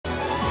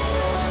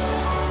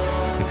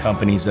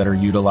companies that are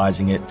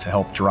utilizing it to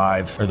help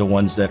drive are the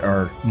ones that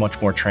are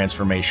much more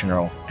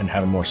transformational and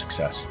having more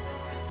success.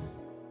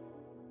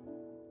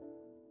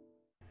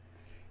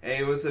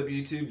 Hey, what's up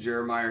YouTube?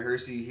 Jeremiah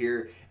Hersey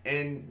here,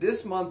 and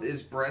this month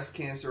is Breast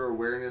Cancer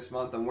Awareness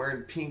Month. I'm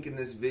wearing pink in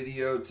this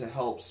video to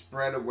help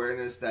spread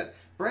awareness that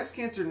breast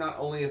cancer not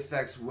only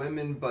affects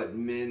women but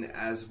men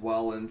as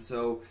well, and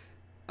so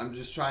I'm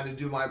just trying to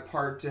do my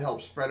part to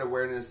help spread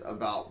awareness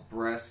about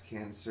breast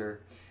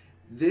cancer.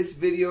 This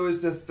video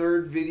is the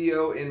third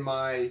video in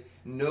my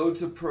No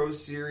to Pro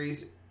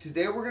series.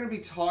 Today we're going to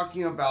be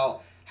talking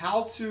about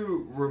how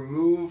to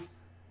remove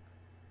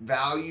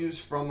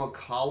values from a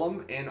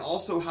column and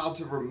also how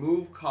to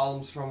remove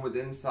columns from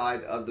within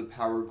side of the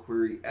Power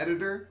Query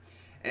editor.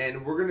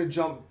 And we're going to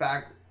jump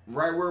back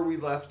right where we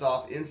left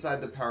off inside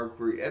the Power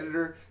Query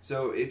editor.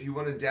 So if you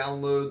want to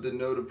download the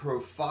No to Pro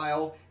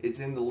file, it's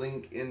in the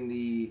link in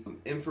the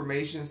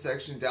information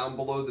section down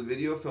below the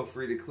video. Feel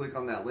free to click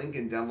on that link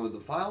and download the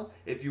file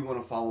if you want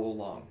to follow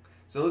along.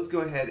 So let's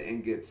go ahead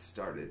and get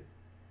started.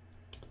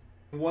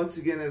 Once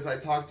again, as I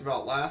talked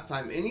about last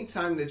time,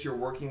 anytime that you're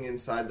working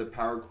inside the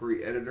Power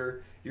Query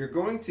editor, you're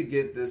going to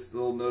get this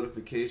little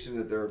notification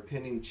that there are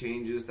pending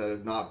changes that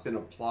have not been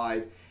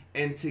applied.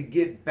 And to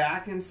get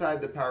back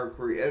inside the Power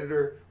Query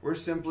editor, we're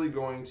simply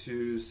going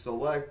to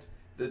select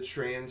the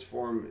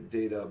Transform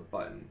Data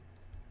button.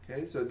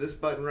 Okay, so this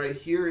button right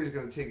here is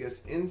going to take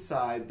us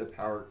inside the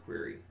Power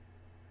Query.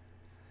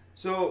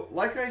 So,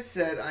 like I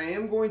said, I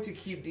am going to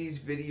keep these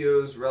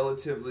videos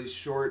relatively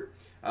short.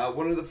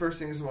 One of the first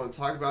things I want to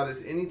talk about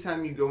is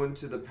anytime you go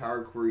into the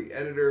Power Query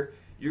editor,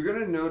 you're going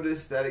to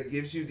notice that it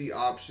gives you the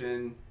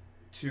option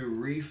to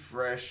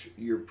refresh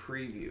your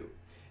preview.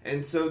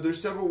 And so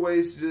there's several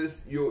ways to do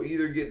this. You'll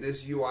either get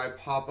this UI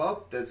pop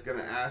up that's going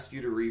to ask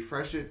you to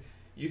refresh it.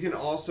 You can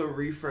also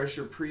refresh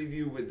your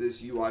preview with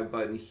this UI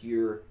button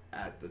here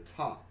at the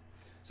top.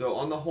 So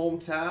on the Home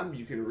tab,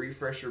 you can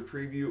refresh your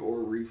preview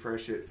or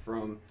refresh it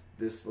from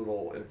this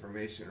little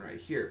information right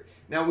here.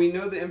 Now we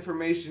know the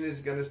information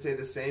is going to stay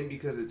the same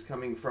because it's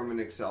coming from an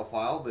Excel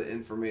file. The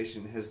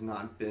information has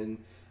not been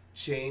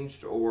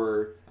changed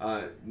or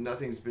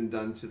nothing's been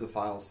done to the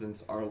file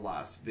since our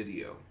last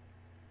video.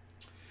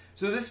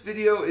 So this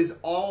video is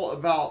all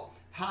about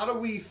how do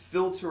we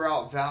filter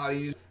out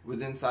values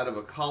within inside of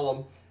a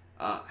column.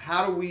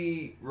 How do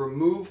we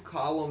remove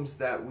columns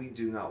that we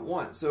do not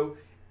want? So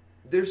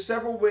there's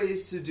several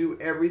ways to do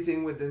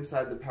everything within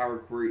inside the Power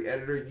Query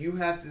editor. You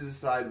have to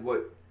decide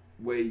what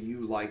way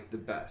you like the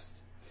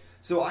best.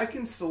 So I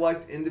can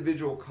select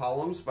individual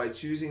columns by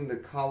choosing the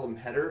column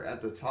header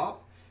at the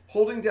top.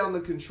 Holding down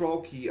the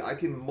Control key, I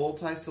can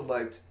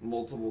multi-select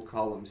multiple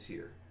columns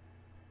here.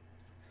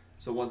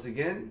 So once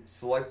again,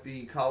 select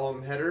the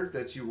column header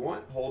that you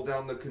want, hold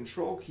down the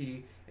Control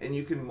key, and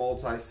you can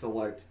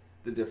multi-select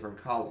the different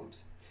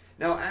columns.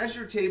 Now, as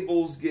your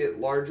tables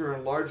get larger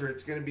and larger,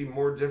 it's going to be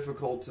more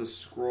difficult to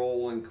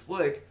scroll and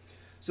click.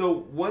 So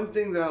one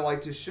thing that I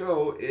like to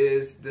show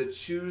is the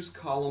Choose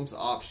Columns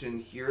option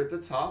here at the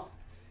top.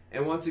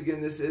 And once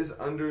again, this is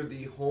under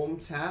the Home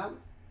tab.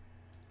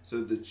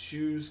 So the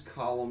Choose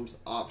Columns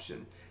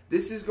option.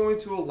 This is going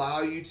to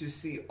allow you to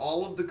see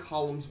all of the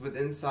columns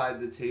within inside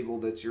the table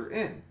that you're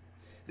in.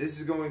 This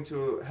is going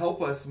to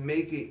help us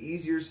make an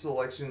easier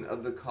selection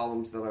of the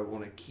columns that I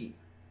want to keep.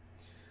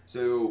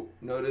 So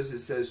notice it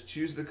says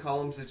choose the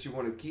columns that you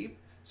want to keep,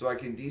 so I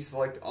can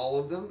deselect all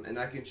of them and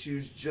I can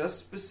choose just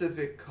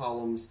specific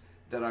columns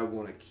that I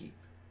want to keep.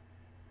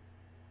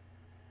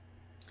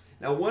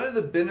 Now one of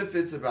the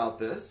benefits about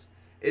this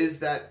is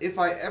that if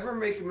I ever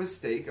make a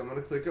mistake, I'm going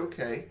to click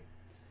OK.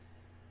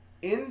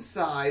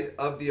 Inside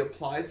of the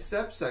Applied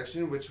Step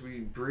section, which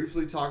we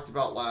briefly talked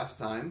about last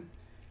time,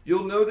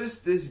 you'll notice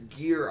this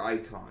gear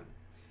icon.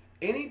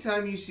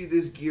 Anytime you see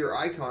this gear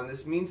icon,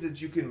 this means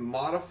that you can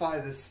modify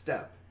the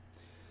step.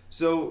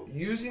 So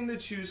using the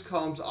Choose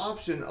Columns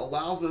option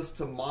allows us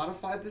to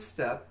modify the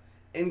step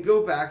and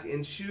go back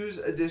and choose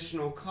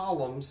additional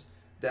columns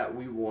that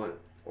we want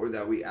or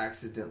that we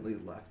accidentally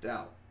left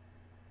out.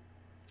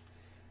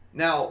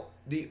 Now,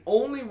 the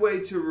only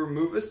way to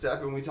remove a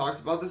step, and we talked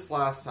about this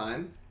last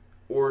time,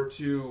 or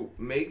to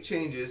make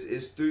changes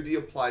is through the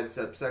Applied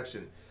Step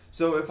section.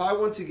 So if I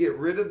want to get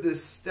rid of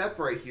this step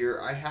right here,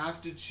 I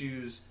have to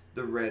choose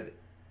the red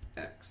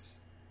X.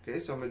 Okay,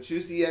 so I'm going to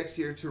choose the X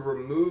here to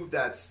remove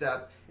that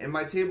step, and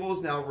my table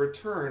is now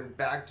returned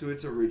back to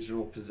its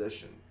original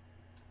position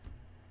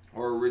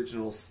or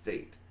original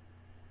state.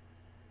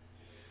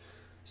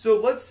 So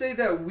let's say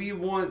that we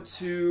want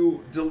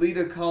to delete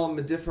a column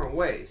a different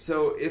way.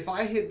 So if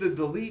I hit the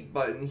delete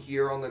button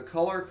here on the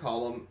color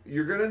column,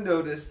 you're going to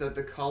notice that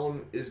the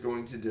column is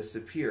going to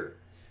disappear.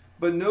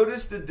 But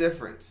notice the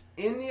difference.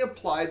 In the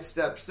Applied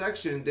Step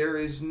section, there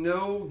is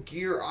no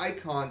gear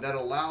icon that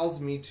allows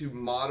me to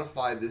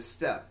modify this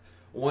step.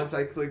 Once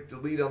I click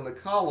delete on the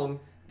column,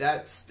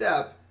 that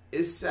step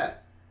is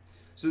set.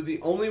 So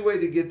the only way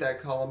to get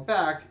that column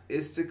back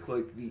is to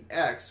click the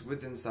X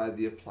within inside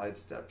the Applied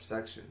Step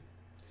section.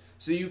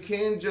 So you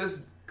can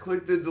just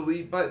click the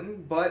delete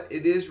button, but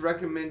it is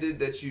recommended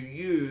that you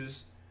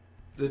use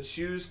the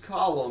choose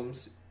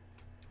columns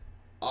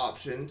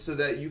option so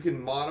that you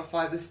can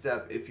modify the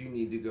step if you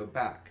need to go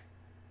back.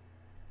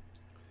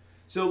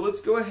 So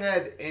let's go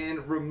ahead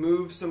and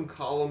remove some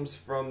columns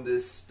from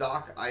this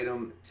stock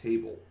item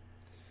table.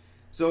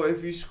 So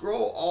if you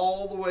scroll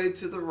all the way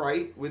to the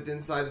right within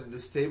inside of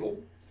this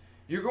table,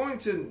 you're going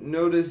to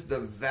notice the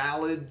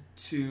valid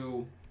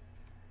to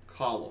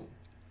column.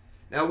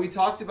 Now we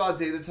talked about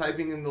data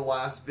typing in the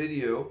last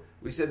video.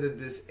 We said that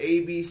this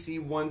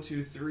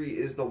ABC123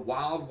 is the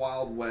wild,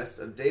 wild west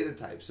of data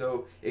type.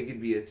 So it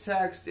could be a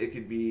text, it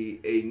could be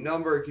a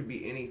number, it could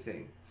be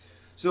anything.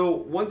 So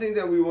one thing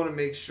that we want to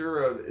make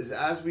sure of is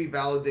as we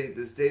validate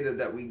this data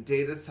that we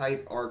data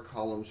type our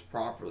columns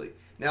properly.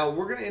 Now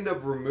we're going to end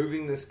up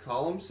removing this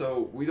column,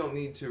 so we don't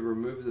need to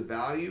remove the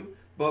value,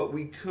 but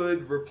we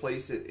could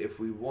replace it if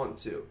we want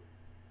to.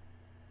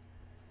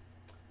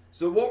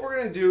 So what we're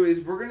going to do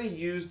is we're going to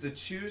use the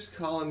choose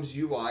columns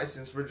UI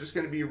since we're just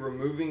going to be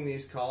removing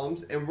these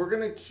columns, and we're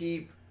going to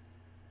keep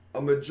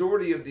a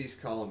majority of these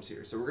columns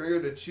here. So we're going to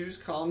go to choose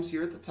columns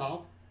here at the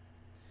top,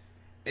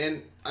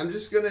 and I'm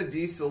just going to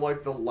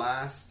deselect the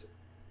last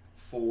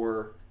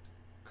 4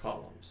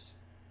 columns.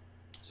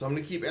 So I'm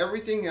going to keep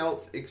everything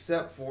else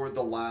except for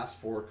the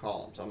last 4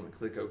 columns. I'm going to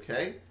click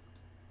OK.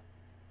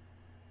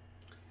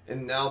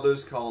 And now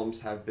those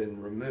columns have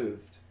been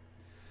removed.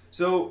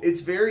 So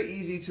it's very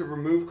easy to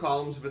remove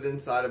columns within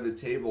inside of a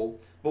table,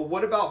 but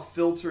what about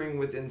filtering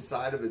within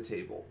inside of a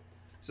table?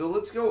 So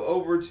let's go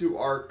over to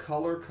our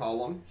color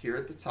column here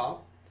at the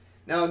top.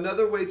 Now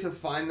another way to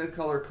find the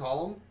color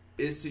column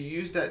is to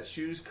use that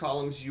choose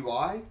columns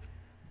UI,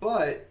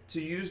 but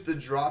to use the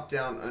drop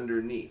down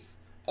underneath.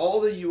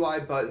 All the UI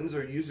buttons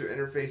or user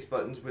interface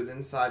buttons within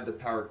inside the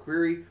Power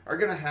Query are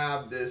going to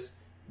have this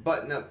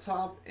button up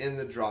top and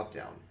the drop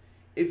down.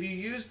 If you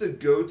use the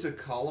go to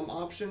column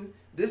option,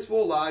 this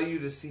will allow you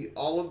to see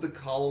all of the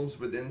columns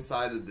within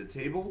inside of the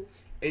table,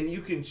 and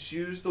you can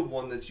choose the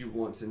one that you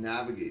want to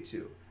navigate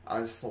to.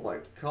 I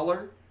select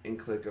color and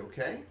click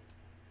OK,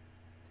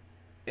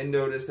 and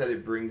notice that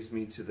it brings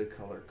me to the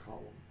color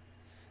column.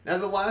 Now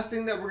the last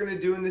thing that we're going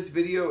to do in this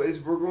video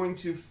is we're going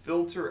to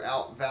filter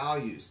out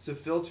values. To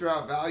filter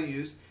out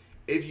values,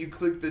 if you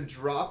click the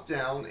drop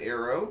down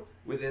arrow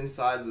within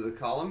inside of the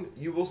column,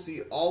 you will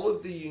see all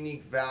of the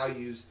unique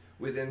values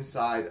within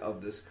inside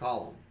of this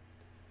column.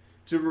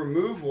 To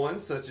remove one,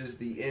 such as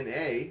the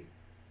NA,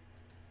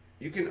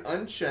 you can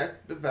uncheck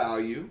the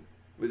value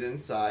within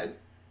inside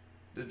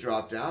the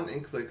drop down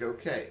and click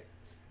OK.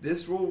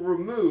 This will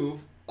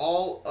remove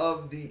all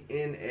of the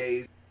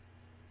NAs.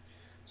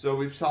 So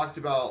we've talked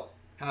about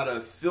how to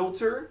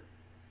filter.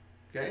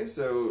 Okay,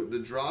 so the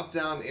drop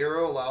down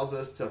arrow allows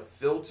us to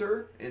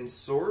filter and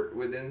sort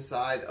within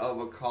inside of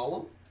a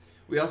column.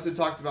 We also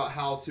talked about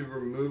how to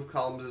remove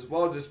columns as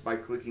well just by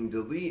clicking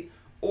delete,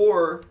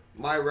 or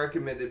my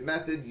recommended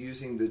method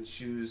using the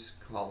choose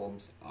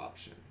columns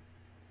option.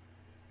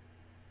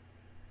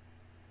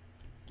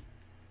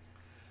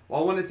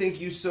 Well, I want to thank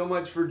you so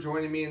much for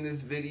joining me in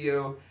this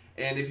video.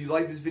 And if you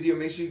like this video,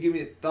 make sure you give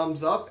me a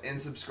thumbs up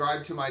and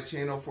subscribe to my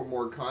channel for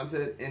more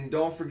content. And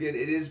don't forget,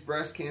 it is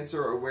Breast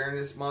Cancer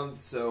Awareness Month,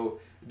 so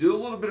do a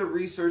little bit of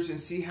research and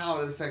see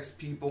how it affects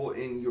people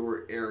in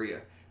your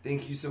area.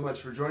 Thank you so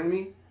much for joining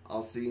me.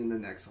 I'll see you in the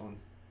next one.